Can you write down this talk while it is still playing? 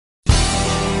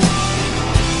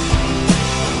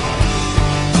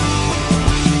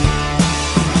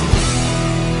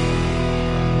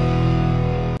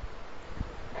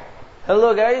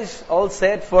Hello guys, all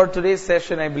set for today's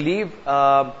session I believe.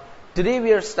 Today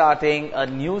we are starting a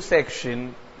new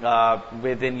section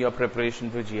within your preparation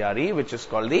for GRE, which is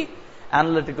called the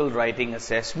Analytical Writing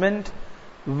Assessment,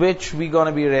 which we're going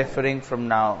to be referring from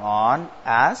now on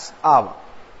as AWA.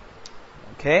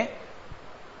 Okay,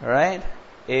 alright,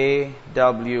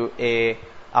 AWA,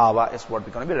 AWA is what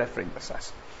we're going to be referring this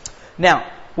as. Now,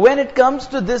 when it comes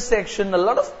to this section, a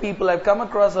lot of people, I've come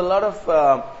across a lot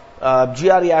of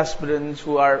GRE aspirants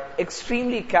who are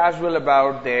extremely casual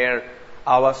about their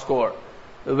AWA score,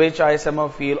 which I somehow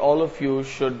feel all of you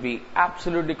should be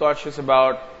absolutely cautious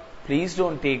about. Please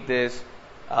don't take this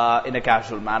in a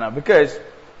casual manner, because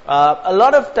a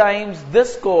lot of times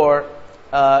this score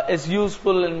is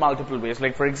useful in multiple ways.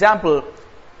 Like for example,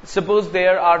 suppose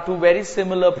there are two very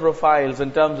similar profiles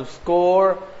in terms of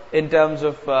score, in terms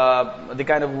of the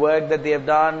kind of work that they have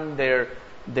done, their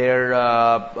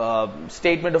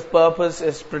statement of purpose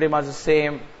is pretty much the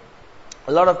same.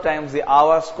 A lot of times the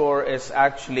AWA score is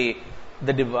actually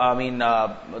the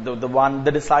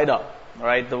decider,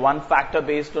 right? The one factor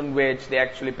based on which they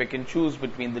actually pick and choose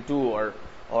between the two or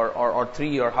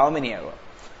three or how many ever,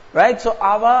 right? So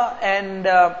AWA and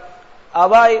AWA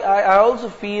I also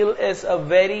feel is a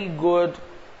very good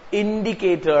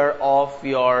indicator of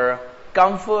your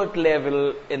comfort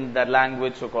level in that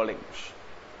language so-called English,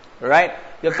 right?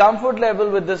 Your comfort level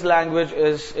with this language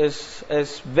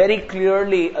is very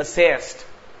clearly assessed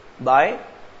by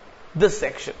this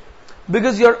section,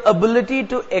 because your ability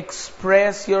to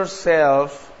express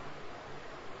yourself,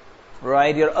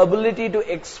 right? Your ability to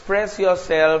express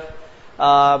yourself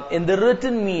in the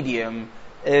written medium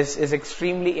is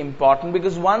extremely important,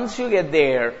 because once you get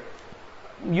there,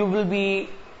 you will be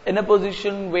in a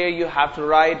position where you have to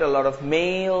write a lot of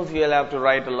mails, you'll have to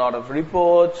write a lot of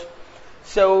reports.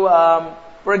 So,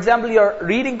 for example, your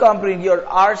reading comprehension, your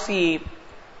RC,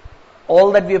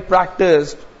 all that we have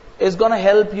practiced is going to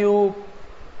help you,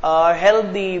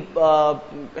 help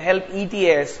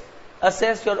ETS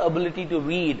assess your ability to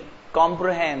read,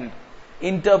 comprehend,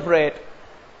 interpret,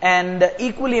 and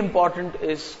equally important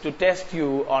is to test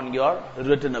you on your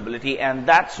written ability, and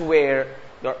that's where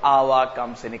your AWA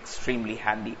comes in extremely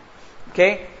handy.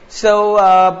 Okay,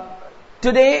 so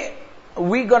today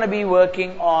we're going to be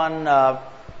working on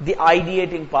the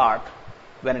ideating part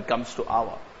when it comes to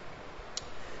AWA.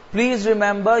 Please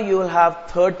remember, you will have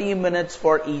 30 minutes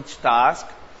for each task,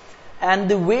 and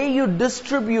the way you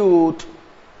distribute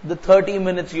the 30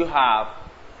 minutes you have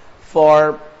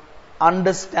for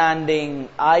understanding,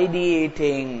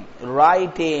 ideating,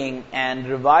 writing and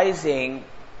revising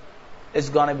is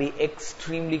going to be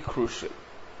extremely crucial,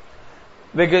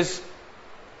 because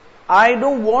I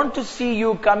don't want to see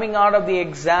you coming out of the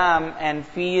exam and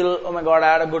feel, oh my God,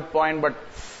 I had a good point, but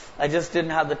I just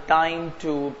didn't have the time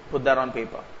to put that on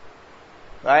paper,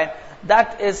 right?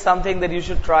 That is something that you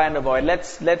should try and avoid.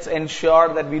 Let's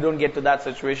ensure that we don't get to that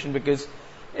situation, because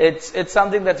it's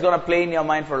something that's going to play in your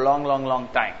mind for a long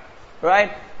time,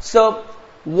 right? So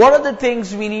what are the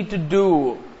things we need to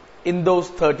do in those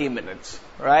 30 minutes,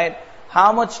 right?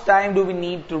 How much time do we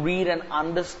need to read and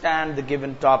understand the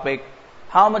given topic?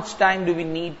 How much time do we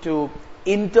need to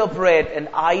interpret and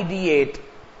ideate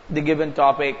the given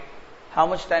topic? How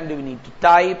much time do we need to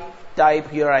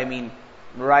type here I mean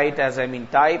write as I mean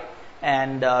type,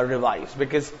 and revise,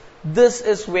 because this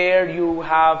is where you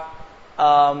have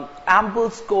ample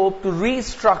scope to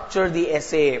restructure the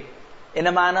essay in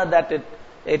a manner that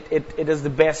it is the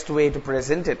best way to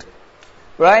present it,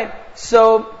 right?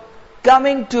 So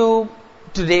coming to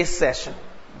today's session,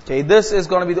 okay, this is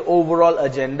going to be the overall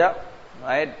agenda,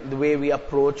 right? The way we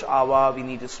approach AWA, we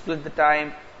need to split the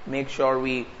time, make sure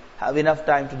we have enough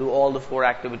time to do all the 4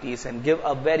 activities and give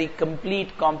a very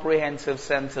complete, comprehensive,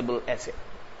 sensible essay.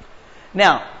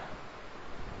 Now,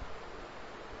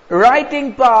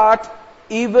 writing part,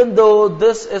 even though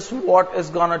this is what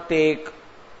is going to take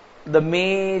the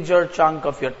major chunk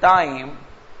of your time,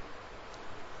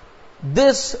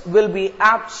 this will be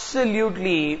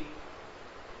absolutely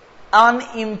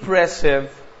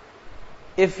unimpressive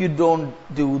if you don't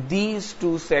do these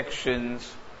 2 sections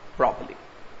properly.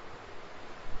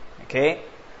 Okay,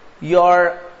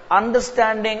 your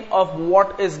understanding of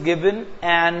what is given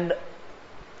and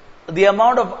the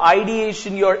amount of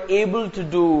ideation you're able to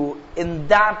do in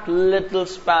that little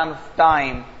span of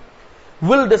time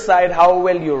will decide how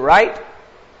well you write,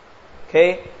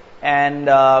 okay, and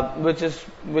which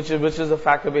is a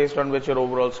factor based on which your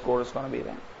overall score is going to be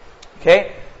then.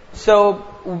 Okay, so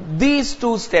these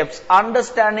 2 steps,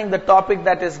 understanding the topic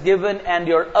that is given and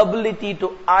your ability to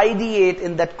ideate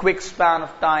in that quick span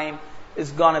of time,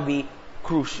 is going to be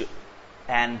crucial.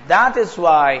 And that is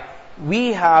why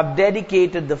we have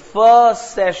dedicated the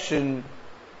first session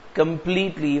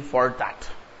completely for that.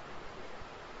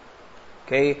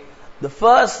 Okay, the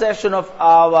first session of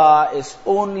AWA is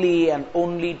only and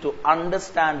only to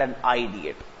understand and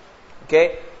ideate.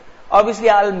 Okay, obviously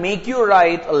I'll make you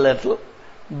write a little,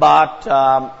 but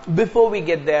before we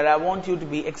get there, I want you to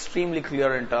be extremely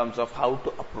clear in terms of how to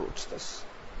approach this.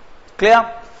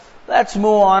 Clear? Let's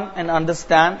move on and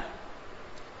understand.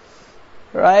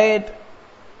 Right?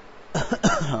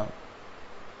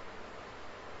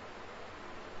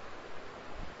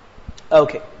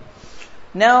 Okay.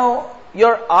 Now,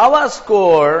 your AWA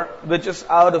score, which is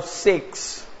out of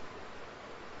 6,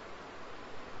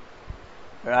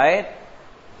 right,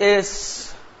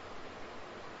 is,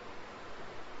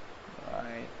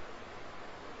 right,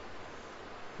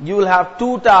 you will have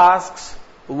 2 tasks.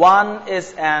 One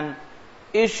is an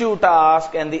issue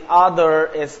task and the other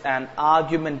is an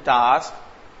argument task,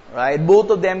 right? Both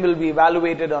of them will be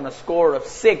evaluated on a score of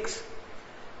 6,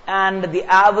 and the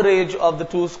average of the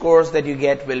 2 scores that you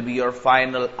get will be your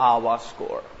final AWA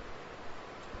score.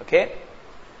 Okay?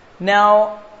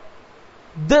 Now,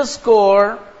 this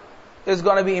score is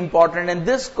going to be important, and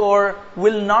this score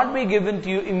will not be given to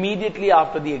you immediately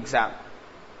after the exam.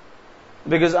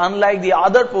 Because unlike the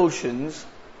other portions,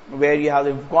 where you have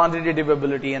the quantitative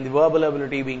ability and the verbal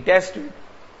ability being tested,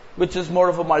 which is more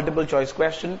of a multiple choice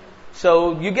question,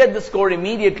 so you get the score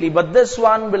immediately, but this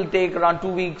one will take around 2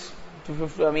 weeks to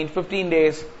 15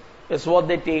 days is what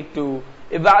they take to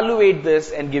evaluate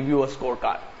this and give you a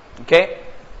scorecard. Okay?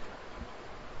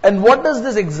 And what does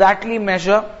this exactly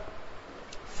measure?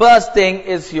 First thing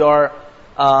is your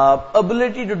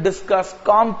ability to discuss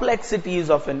complexities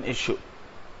of an issue.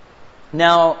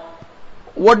 Now,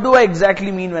 what do I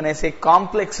exactly mean when I say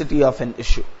complexity of an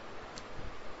issue?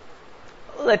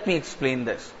 Let me explain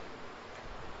this.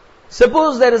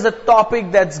 Suppose there is a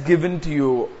topic that's given to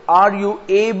you. Are you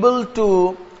in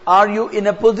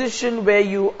a position where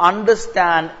you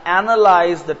understand,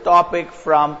 analyze the topic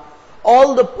from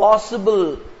all the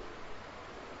possible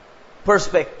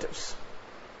perspectives?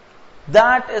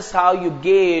 That is how you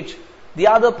gauge the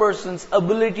other person's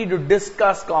ability to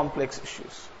discuss complex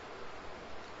issues.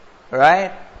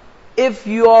 Right? If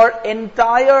your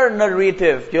entire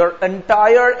narrative, your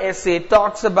entire essay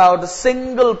talks about a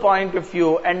single point of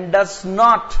view and does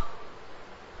not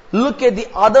look at the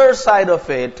other side of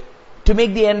it to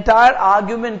make the entire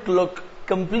argument look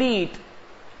complete,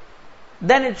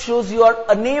 then it shows you are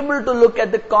unable to look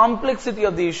at the complexity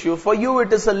of the issue. For you,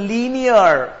 it is a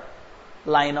linear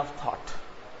line of thought.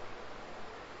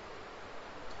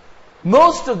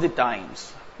 Most of the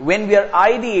times, when we are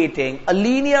ideating, a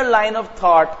linear line of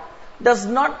thought does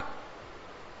not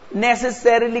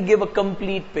necessarily give a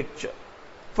complete picture.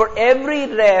 For every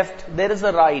left, there is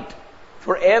a right.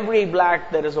 For every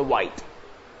black, there is a white.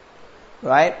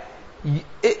 Right?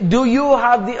 Do you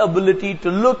have the ability to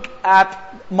look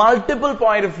at multiple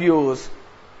point of views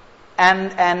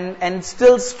and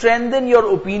still strengthen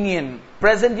your opinion,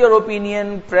 present your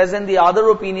opinion, present the other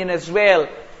opinion as well,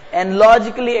 and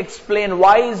logically explain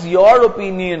why is your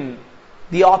opinion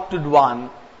the opted one,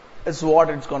 is what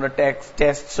it's going to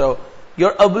test. So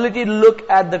your ability to look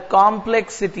at the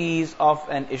complexities of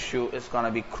an issue is going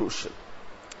to be crucial.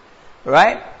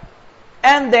 Right?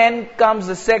 And then comes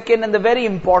the second and the very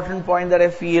important point that I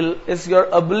feel is your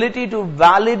ability to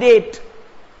validate.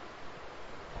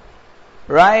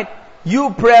 Right? You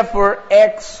prefer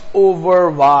X over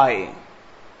Y.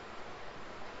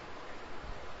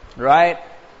 Right?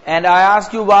 And I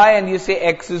ask you why, and you say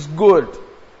X is good.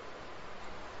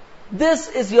 This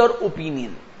is your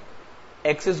opinion.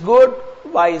 X is good,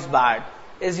 Y is bad.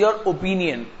 Is your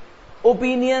opinion.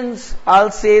 Opinions, I'll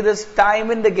say this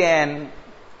time and again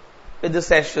with the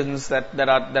sessions that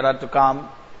are to come.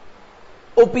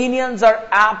 Opinions are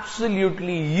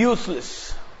absolutely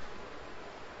useless.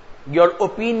 Your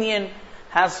opinion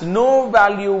has no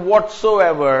value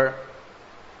whatsoever.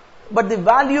 But the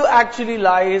value actually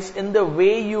lies in the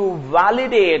way you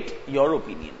validate your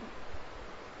opinion.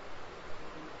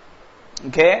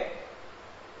 Okay?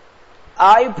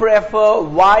 I prefer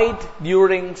white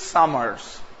during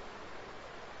summers.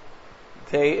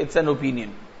 Okay, it's an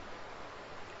opinion.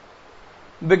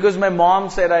 Because my mom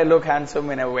said I look handsome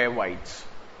when I wear whites.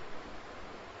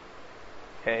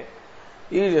 Okay?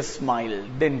 You just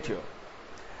smiled, didn't you?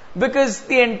 Because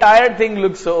the entire thing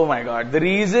looks so, oh my God, the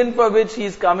reason for which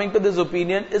he's coming to this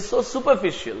opinion is so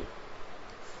superficial.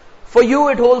 For you,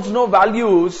 it holds no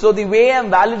value, so the way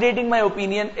I'm validating my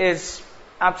opinion is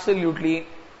absolutely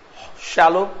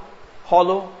shallow,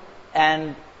 hollow,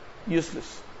 and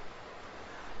useless.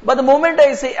 But the moment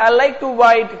I say I like to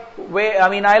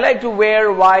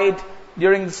wear white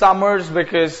during the summers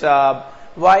because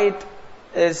white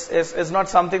is not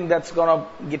something that's gonna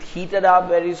get heated up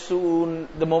very soon.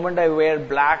 The moment I wear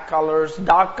black colors,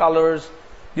 dark colors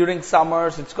during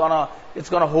summers, it's gonna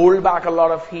hold back a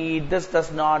lot of heat. This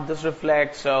does not. This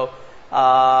reflects. So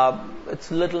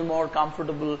it's a little more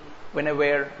comfortable when I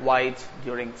wear white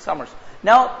during summers.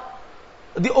 Now,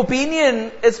 the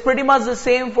opinion is pretty much the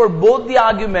same for both the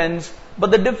arguments,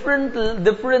 but the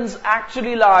difference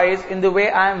actually lies in the way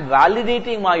I am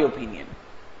validating my opinion.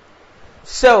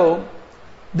 So,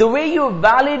 the way you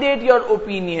validate your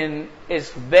opinion is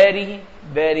very,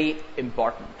 very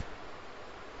important.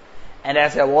 And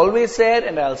as I've always said,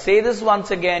 and I'll say this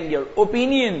once again, your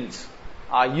opinions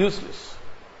are useless.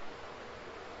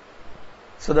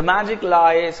 So the magic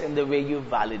lies in the way you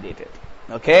validate it.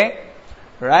 Okay?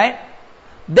 Right?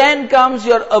 Then comes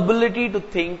your ability to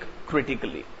think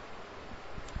critically.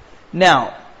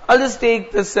 Now, I'll just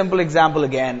take this simple example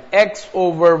again. X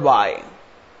over Y.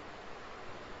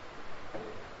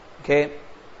 Okay?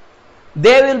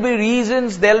 There will be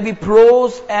reasons, there will be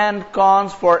pros and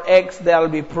cons for X, there will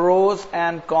be pros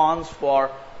and cons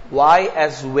for Y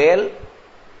as well.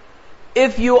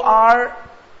 If you are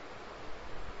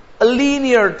a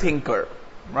linear thinker,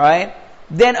 right,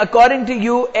 then according to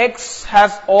you, X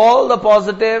has all the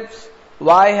positives,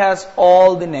 Y has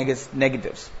all the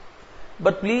negatives.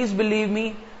 But please believe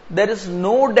me, there is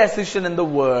no decision in the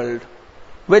world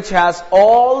which has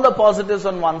all the positives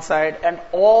on one side and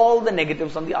all the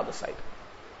negatives on the other side.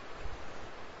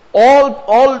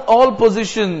 All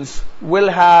positions will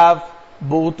have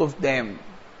both of them.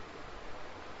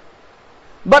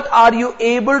 But are you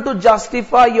able to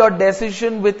justify your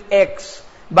decision with X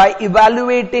by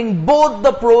evaluating both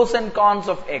the pros and cons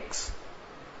of X,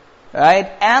 right?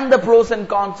 And the pros and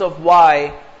cons of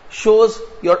Y shows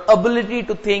your ability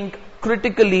to think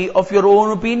critically of your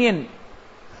own opinion.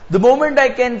 The moment I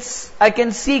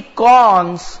can see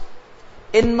cons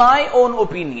in my own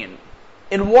opinion,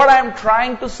 in what I am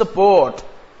trying to support,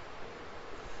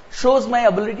 shows my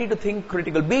ability to think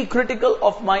critical. Be critical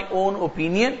of my own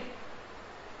opinion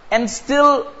and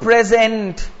still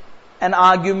present an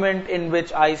argument in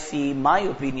which I see my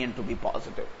opinion to be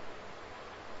positive.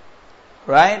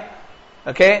 Right?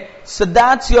 Okay? So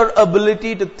that's your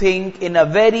ability to think in a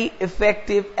very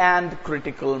effective and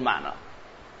critical manner.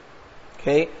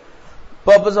 Okay?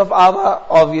 Purpose of AWA,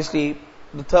 obviously,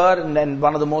 the third and then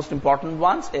one of the most important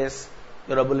ones is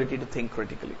your ability to think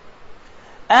critically.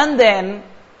 And then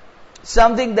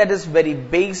something that is very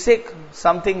basic,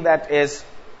 something that is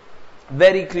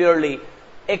very clearly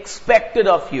expected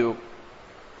of you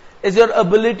is your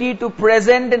ability to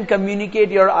present and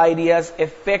communicate your ideas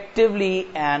effectively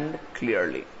and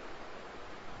clearly.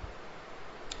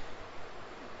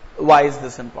 Why is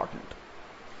this important?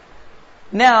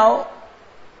 Now,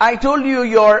 I told you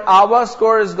your AWA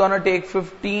score is going to take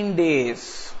 15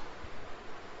 days.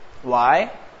 Why?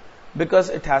 Because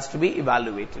it has to be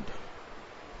evaluated.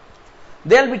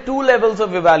 There will be two levels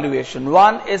of evaluation.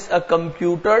 One is a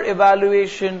computer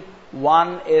evaluation,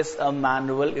 one is a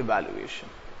manual evaluation.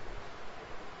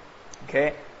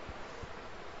 Okay?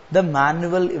 The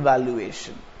manual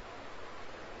evaluation.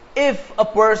 If a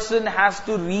person has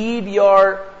to read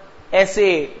your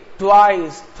essay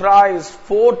twice, thrice,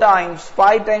 4 times,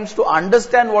 5 times to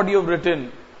understand what you've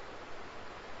written,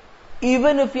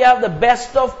 even if you have the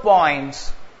best of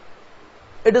points,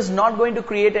 it is not going to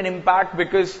create an impact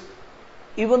because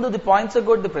even though the points are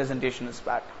good, the presentation is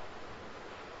bad.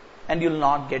 And you'll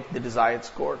not get the desired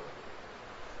score.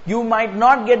 You might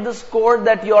not get the score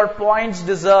that your points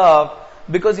deserve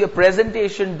because your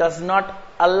presentation does not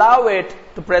allow it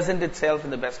to present itself in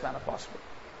the best manner possible.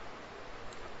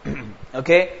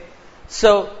 Okay?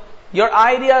 So, your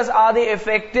ideas, are they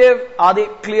effective? Are they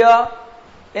clear?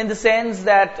 In the sense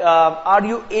that, are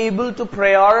you able to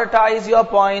prioritize your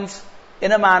points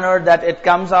in a manner that it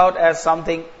comes out as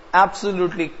something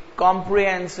absolutely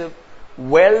comprehensive,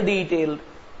 well detailed,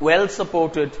 well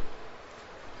supported?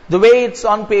 The way it's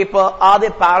on paper, are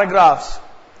there paragraphs?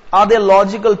 Are there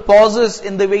logical pauses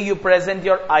in the way you present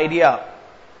your idea?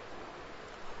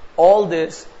 All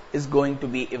this is going to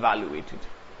be evaluated.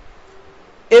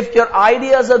 If your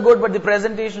ideas are good but the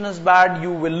presentation is bad,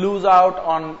 you will lose out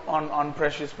on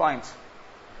precious points.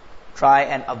 Try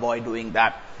and avoid doing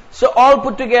that. So all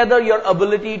put together, your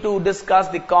ability to discuss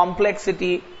the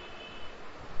complexity,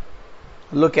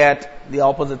 look at the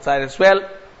opposite side as well.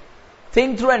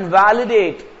 Think through and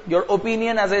validate your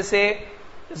opinion. As I say,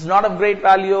 is not of great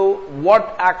value.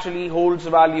 What actually holds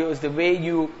value is the way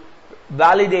you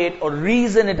validate or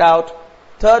reason it out.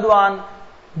 Third one,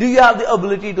 Do you have the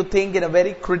ability to think in a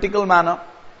very critical manner,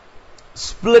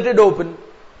 split it open,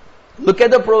 look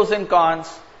at the pros and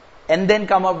cons, and then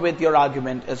come up with your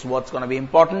argument is what's going to be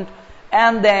important.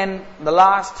 And then the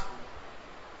last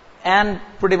and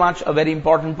pretty much a very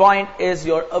important point is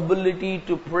your ability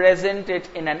to present it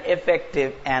in an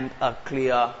effective and a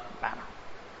clear manner.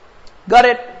 Got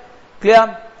it?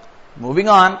 Clear? Moving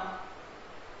on.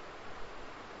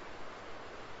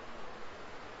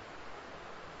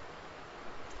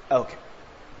 Okay.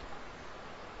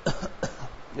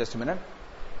 Just a minute.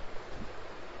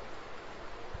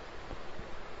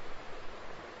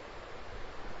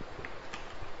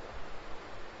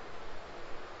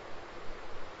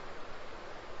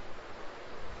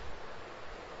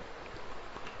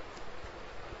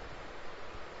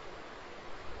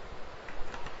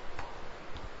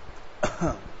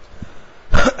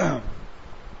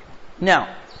 Now,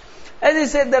 as I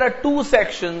said, there are two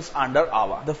sections under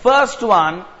AWA. The first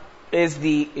one is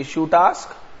the issue task,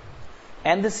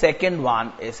 and the second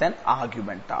one is an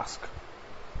argument task.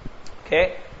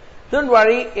 Okay? Don't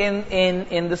worry,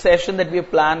 in the session that we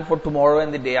have planned for tomorrow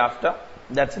and the day after,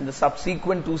 that's in the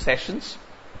subsequent two sessions,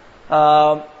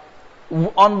 on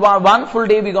one full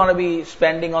day we're going to be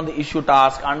spending on the issue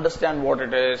task, understand what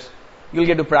it is. You'll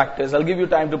get to practice. I'll give you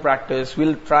time to practice.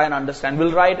 We'll try and understand.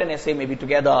 We'll write an essay maybe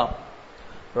together,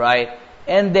 right?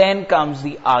 And then comes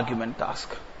the argument task.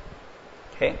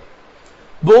 Okay?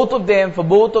 For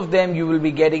both of them, you will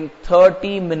be getting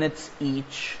 30 minutes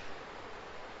each.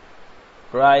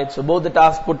 Right? So both the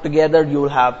tasks put together, you will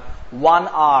have 1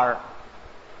 hour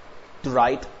to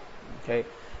write. Okay?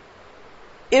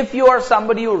 If you are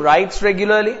somebody who writes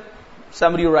regularly,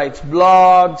 somebody who writes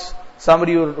blogs,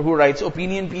 somebody who writes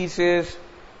opinion pieces,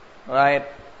 right?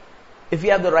 If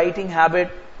you have the writing habit,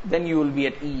 then you will be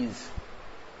at ease.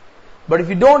 But if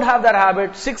you don't have that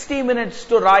habit, 60 minutes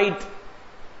to write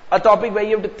a topic where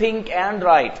you have to think and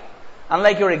write.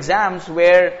 Unlike your exams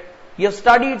where you have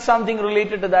studied something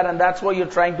related to that and that's what you're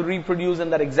trying to reproduce in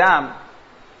that exam.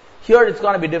 Here it's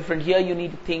going to be different. Here you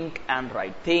need to think and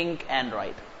write. Think and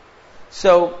write.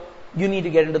 So you need to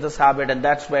get into this habit, and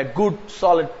that's where good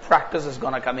solid practice is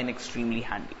going to come in extremely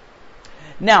handy.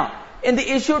 Now, in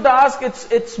the issue task,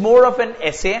 it's more of an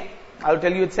essay. I'll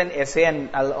tell you it's an essay, and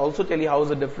I'll also tell you how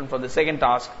is it different from the second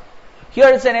task. Here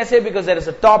it's an essay because there is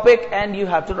a topic and you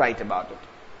have to write about it.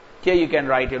 Here you can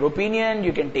write your opinion,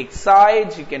 you can take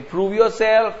sides, you can prove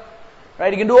yourself,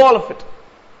 right? You can do all of it.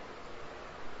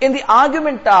 In the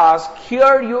argument task,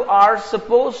 here you are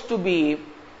supposed to be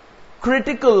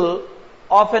critical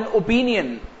of an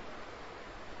opinion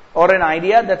or an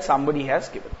idea that somebody has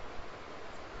given.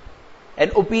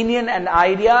 An opinion, an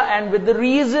idea, and with the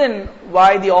reason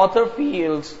why the author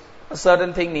feels a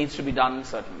certain thing needs to be done in a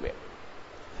certain way.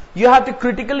 You have to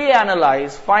critically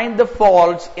analyze, find the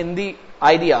faults in the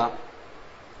idea,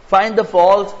 find the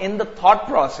faults in the thought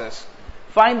process,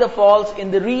 find the faults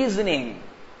in the reasoning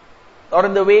or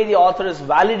in the way the author is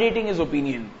validating his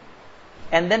opinion,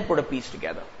 and then put a piece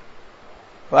together.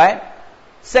 Right?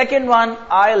 Second one,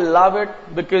 I love it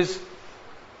because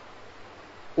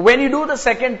when you do the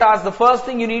second task, the first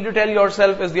thing you need to tell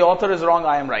yourself is the author is wrong,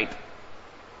 I am right.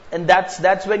 And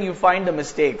that's when you find the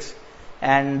mistakes.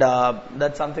 And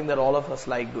that's something that all of us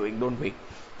like doing, don't we?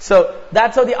 So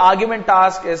that's how the argument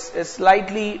task is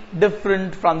slightly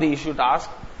different from the issue task.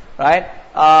 Right?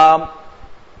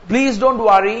 Please don't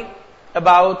worry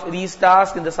about these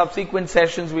tasks. In the subsequent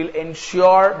sessions, we'll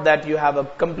ensure that you have a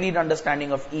complete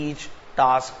understanding of each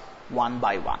task one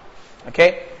by one.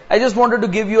 Okay? I just wanted to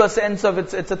give you a sense of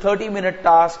it's a 30-minute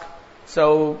task.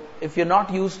 So if you're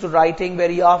not used to writing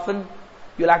very often,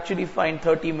 you'll actually find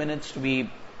 30 minutes to be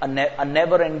a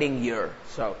never-ending year.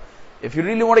 So if you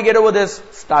really want to get over this,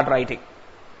 start writing.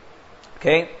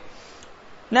 Okay?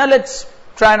 Now let's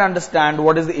try and understand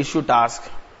what is the issue task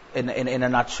in a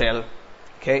nutshell.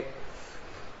 Okay?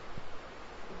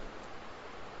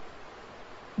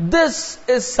 This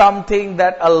is something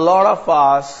that a lot of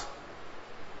us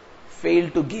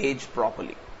fail to gauge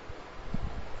properly.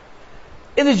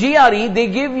 In the GRE, they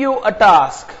give you a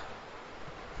task,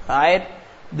 right?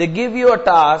 They give you a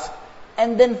task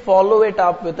and then follow it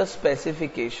up with a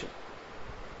specification.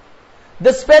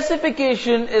 The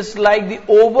specification is like the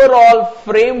overall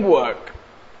framework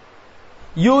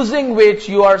using which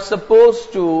you are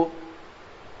supposed to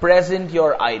present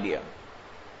your idea.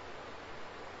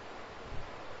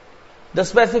 The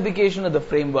specification of the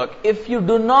framework. If you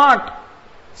do not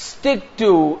stick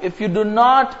to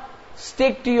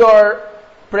your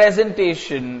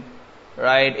presentation,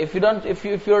 right? If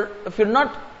you're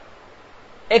not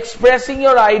expressing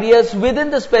your ideas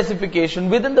within the specification,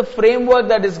 within the framework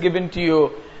that is given to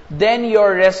you, then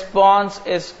your response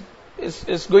is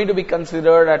going to be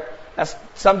considered as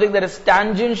something that is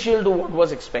tangential to what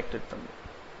was expected from you.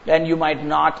 Then you might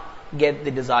not get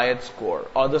the desired score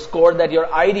or the score that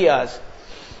your ideas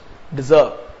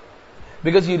deserve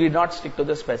because you did not stick to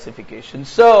the specification.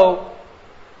 So,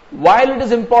 while it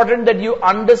is important that you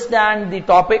understand the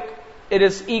topic, it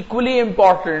is equally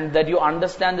important that you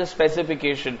understand the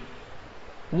specification.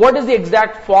 What is the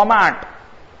exact format?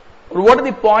 Or what are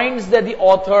the points that the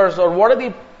authors, or what are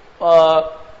the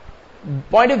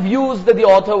point of views that the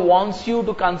author wants you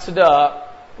to consider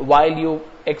while you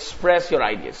express your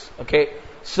ideas? Okay,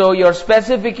 so your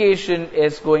specification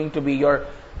is going to be your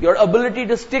ability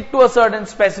to stick to a certain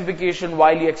specification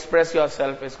while you express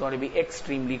yourself is going to be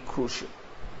extremely crucial.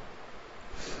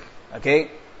 Okay,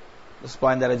 this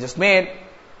point that I just made.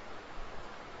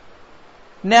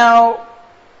 Now,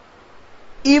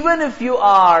 even if you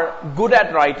are good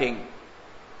at writing,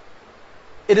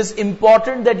 it is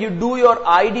important that you do your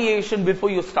ideation before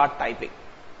you start typing.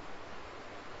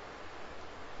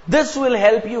 This will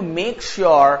help you make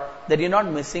sure that you're not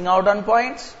missing out on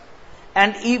points.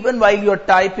 And even while you're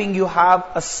typing, you have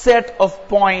a set of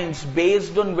points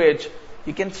based on which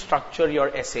you can structure your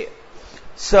essay.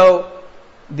 So,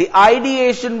 the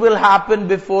ideation will happen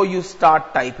before you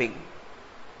start typing.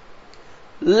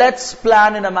 Let's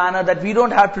plan in a manner that we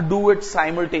don't have to do it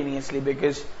simultaneously,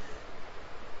 because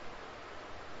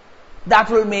that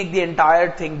will make the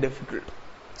entire thing difficult.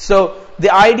 So,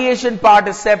 the ideation part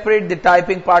is separate, the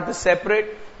typing part is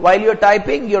separate. While you're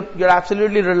typing, you're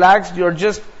absolutely relaxed. You're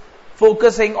just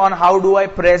focusing on how do I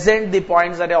present the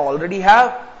points that I already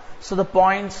have. So, the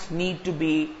points need to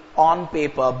be on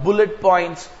paper. Bullet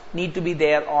points need to be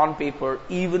there on paper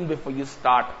even before you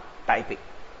start typing.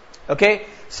 Okay,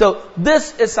 so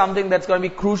this is something that's going to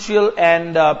be crucial,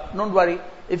 and don't worry,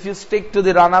 if you stick to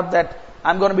the run-up that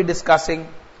I'm going to be discussing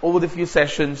over the few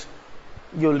sessions,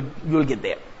 you'll get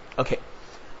there. Okay,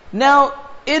 now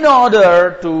in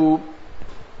order to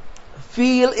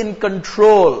feel in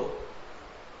control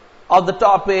of the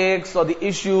topics or the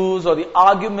issues or the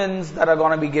arguments that are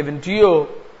going to be given to you,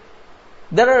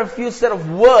 there are a few set of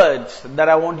words that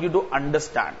I want you to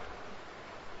understand.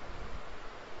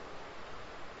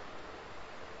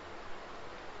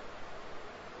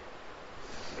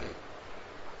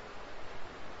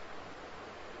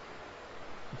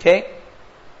 Okay?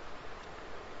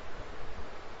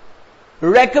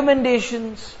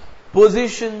 Recommendations,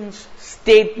 positions,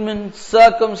 statements,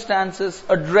 circumstances,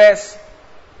 address,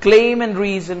 claim and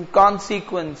reason,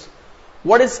 consequence,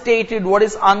 what is stated, what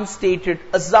is unstated,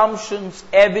 assumptions,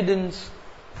 evidence,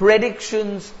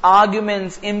 predictions,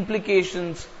 arguments,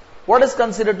 implications, what is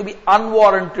considered to be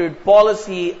unwarranted,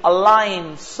 policy,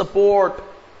 align, support,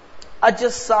 are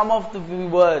just some of the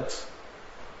words.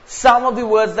 Some of the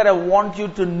words that I want you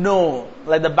to know,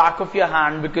 like the back of your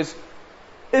hand, because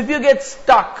if you get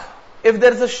stuck, if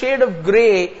there is a shade of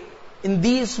gray in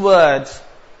these words,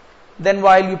 then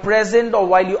while you present or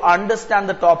while you understand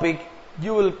the topic,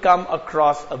 you will come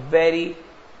across a very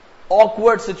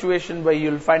awkward situation where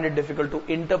you'll find it difficult to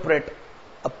interpret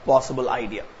a possible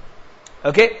idea.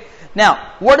 Okay?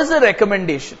 Now, what is a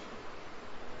recommendation?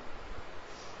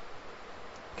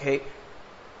 Okay.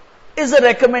 Is a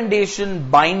recommendation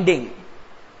binding?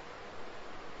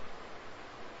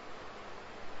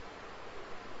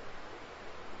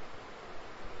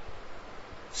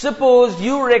 Suppose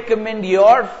you recommend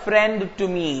your friend to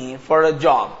me for a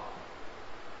job.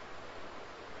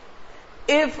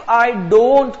 If I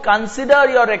don't consider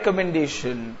your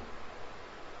recommendation,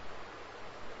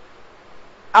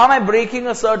 am I breaking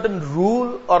a certain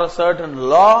rule or a certain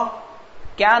law?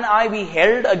 Can I be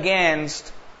held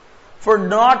against for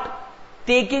not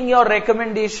taking your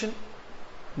recommendation?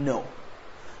 No.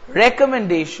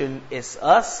 Recommendation is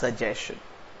a suggestion.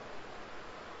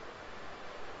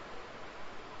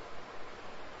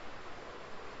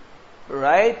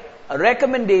 Right? A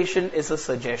recommendation is a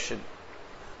suggestion.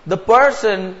 The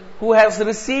person who has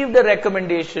received a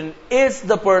recommendation is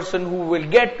the person who will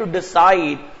get to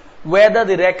decide whether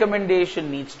the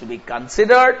recommendation needs to be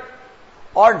considered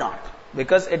or not,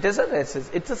 because it's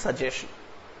a suggestion.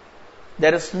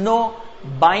 There is no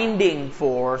binding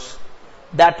force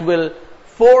that will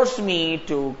force me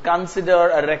to consider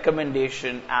a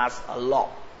recommendation as a law.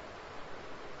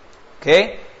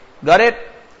 Okay? Got it?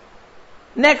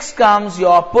 Next comes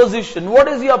your position. What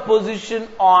is your position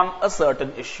on a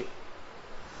certain issue?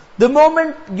 The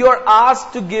moment you're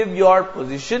asked to give your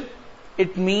position,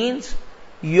 it means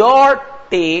your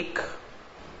take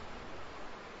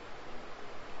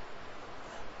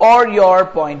or your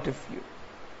point of view.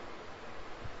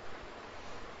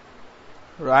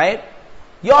 Right?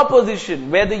 Your position,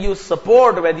 whether you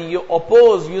support, whether you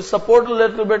oppose, you support a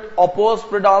little bit, oppose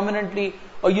predominantly,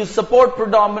 or you support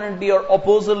predominantly or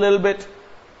oppose a little bit,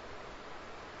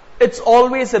 it's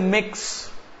always a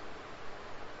mix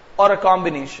or a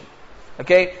combination.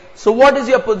 Okay? So what is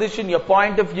your position, your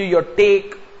point of view, your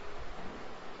take?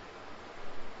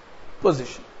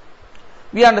 Position.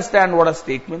 We understand what are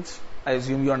statements. I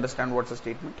assume you understand what's a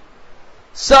statement.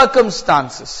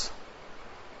 Circumstances.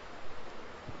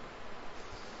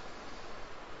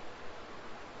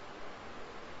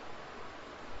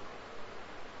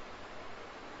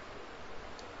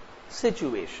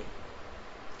 Situation.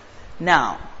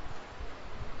 Now,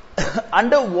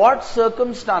 under what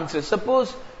circumstances,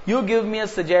 suppose you give me a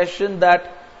suggestion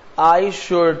that I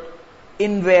should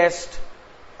invest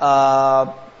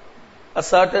a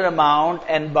certain amount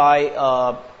and buy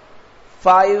a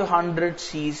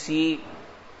 500cc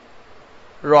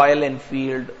Royal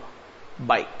Enfield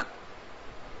bike.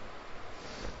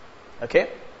 Okay?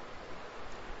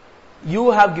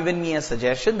 You have given me a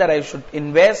suggestion that I should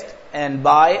invest and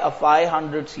buy a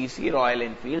 500cc Royal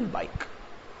Enfield bike.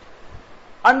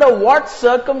 Under what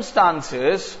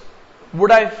circumstances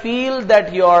would I feel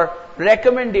that your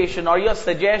recommendation or your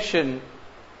suggestion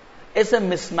is a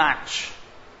mismatch?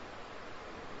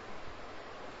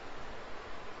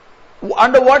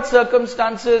 Under what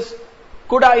circumstances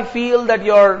could I feel that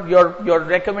your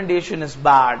recommendation is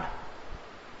bad?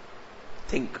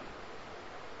 Think.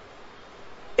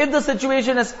 If the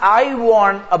situation is I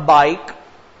want a bike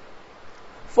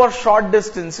for short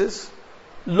distances,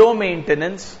 low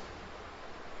maintenance,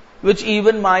 which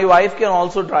even my wife can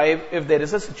also drive if there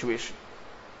is a situation.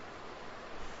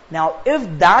 Now,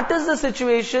 if that is the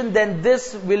situation, then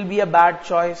this will be a bad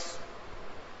choice.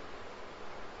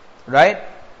 Right?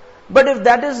 But if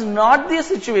that is not the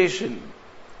situation,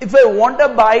 if I want a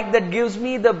bike that gives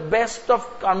me the best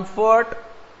of comfort,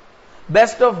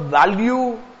 best of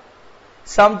value,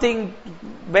 something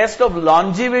best of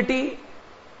longevity,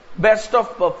 best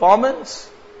of performance,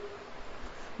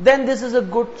 then this is a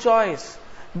good choice.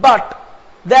 But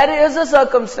there is a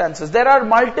circumstances, there are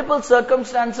multiple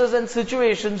circumstances and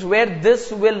situations where this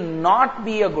will not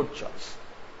be a good choice.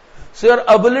 So your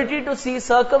ability to see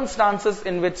circumstances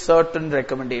in which certain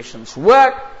recommendations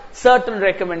work, certain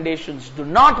recommendations do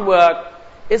not work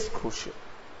is crucial.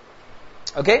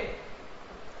 Okay?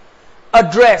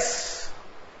 Address.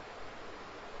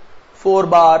 4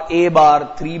 bar, A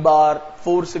bar, 3 bar,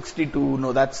 462.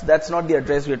 No, that's not the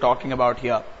address we are talking about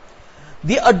here.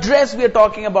 The address we are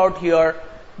talking about here,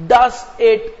 does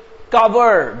it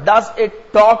cover, does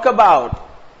it talk about?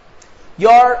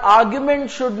 Your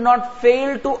argument should not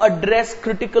fail to address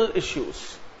critical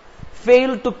issues,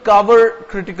 fail to cover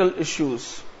critical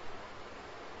issues,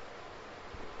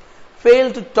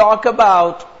 fail to talk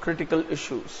about critical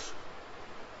issues.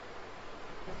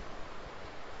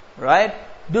 Right?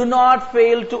 Do not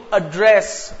fail to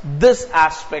address this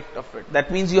aspect of it.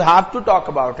 That means you have to talk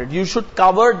about it. You should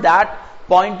cover that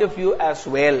point of view as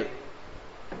well.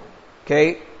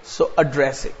 Okay? So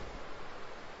address it.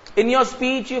 In your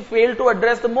speech, you fail to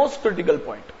address the most critical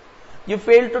point. You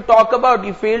fail to talk about,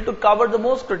 you fail to cover the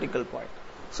most critical point.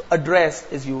 So address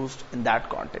is used in that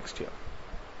context here.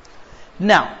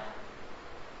 Now,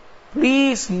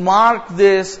 please mark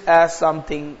this as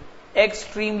something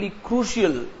extremely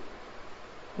crucial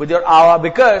with your AWA,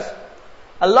 because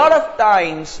a lot of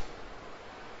times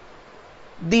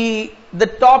the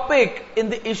topic in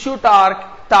the issue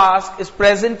task is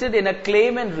presented in a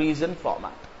claim and reason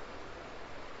format.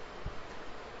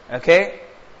 Okay?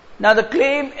 Now the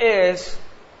claim is,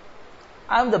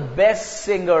 I'm the best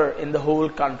singer in the whole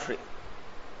country.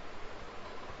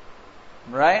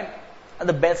 Right? I'm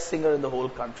the best singer in the whole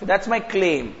country. That's my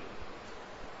claim.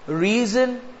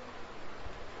 Reason,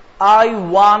 I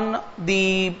won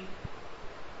the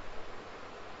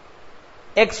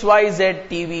XYZ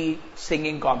TV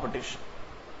singing competition.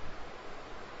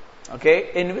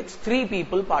 Okay? In which 3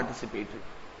 people participated.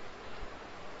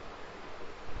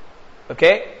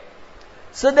 Okay?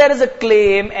 So there is a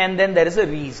claim and then there is a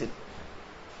reason.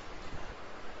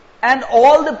 And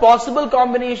all the possible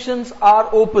combinations are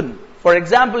open. For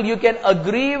example, you can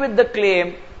agree with the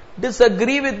claim,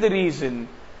 disagree with the reason.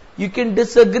 You can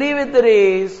disagree with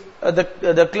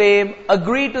the claim,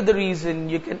 agree to the reason.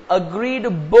 You can agree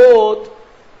to both.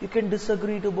 You can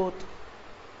disagree to both.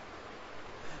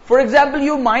 For example,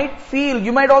 you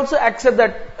might also accept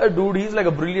that, dude, he's like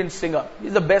a brilliant singer.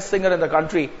 He's the best singer in the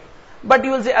country. But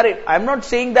you will say, Arey, I'm not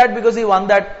saying that because he won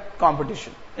that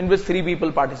competition in which 3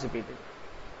 people participated.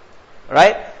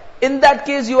 Right? In that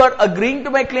case, you are agreeing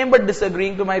to my claim but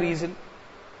disagreeing to my reason.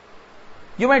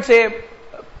 You might say,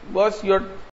 boss, you're